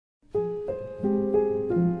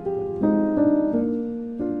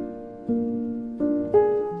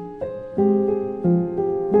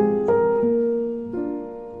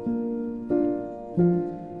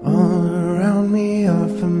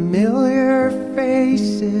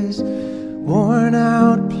faces, worn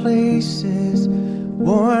out places,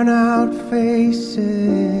 worn out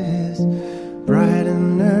faces, bright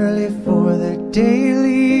and early for their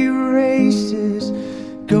daily races,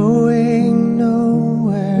 going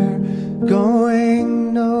nowhere,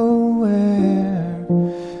 going nowhere.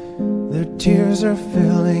 Their tears are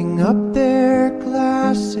filling up their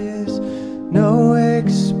glasses, no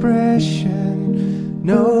expression,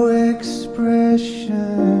 no expression.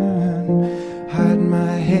 Hide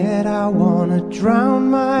my head, I wanna drown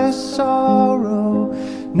my sorrow.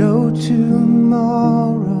 No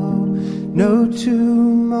tomorrow, no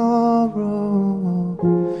tomorrow.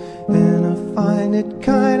 And I find it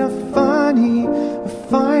kind of funny, I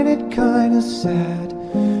find it kind of sad.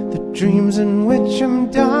 The dreams in which I'm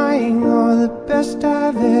dying are the best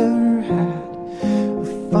I've ever had. I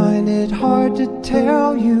find it hard to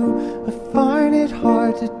tell you, I find it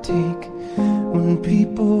hard to take. When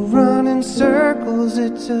people run in circles,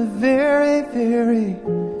 it's a very, very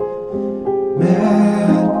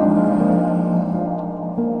mad world.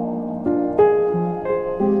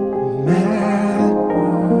 Mad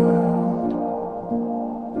world.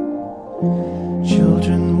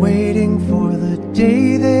 Children waiting for the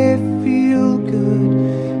day they feel good.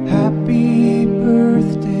 Happy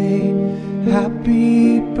birthday,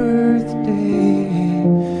 happy birthday.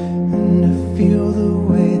 And to feel the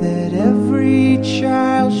way that every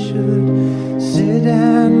child should sit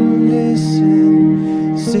and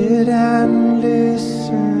listen, sit and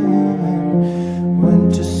listen.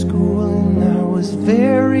 Went to school and I was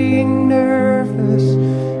very nervous.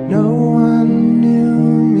 No one knew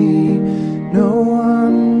me, no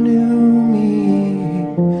one knew me.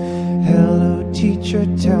 Hello teacher,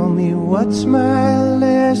 tell me what's my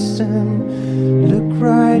lesson. Look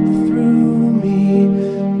right through me,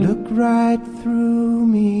 look right through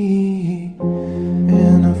me.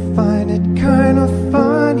 And I find it kind of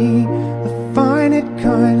funny, I find it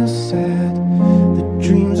kind of sad. The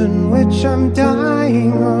dreams in which I'm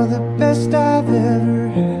dying are the best I've ever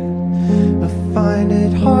had. I find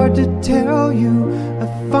it hard to tell you, I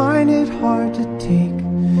find it hard to take.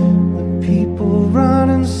 When people run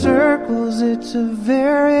in circles, it's a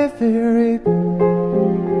very, very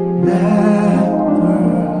mad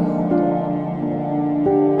world.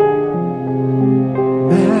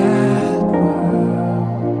 Mad world.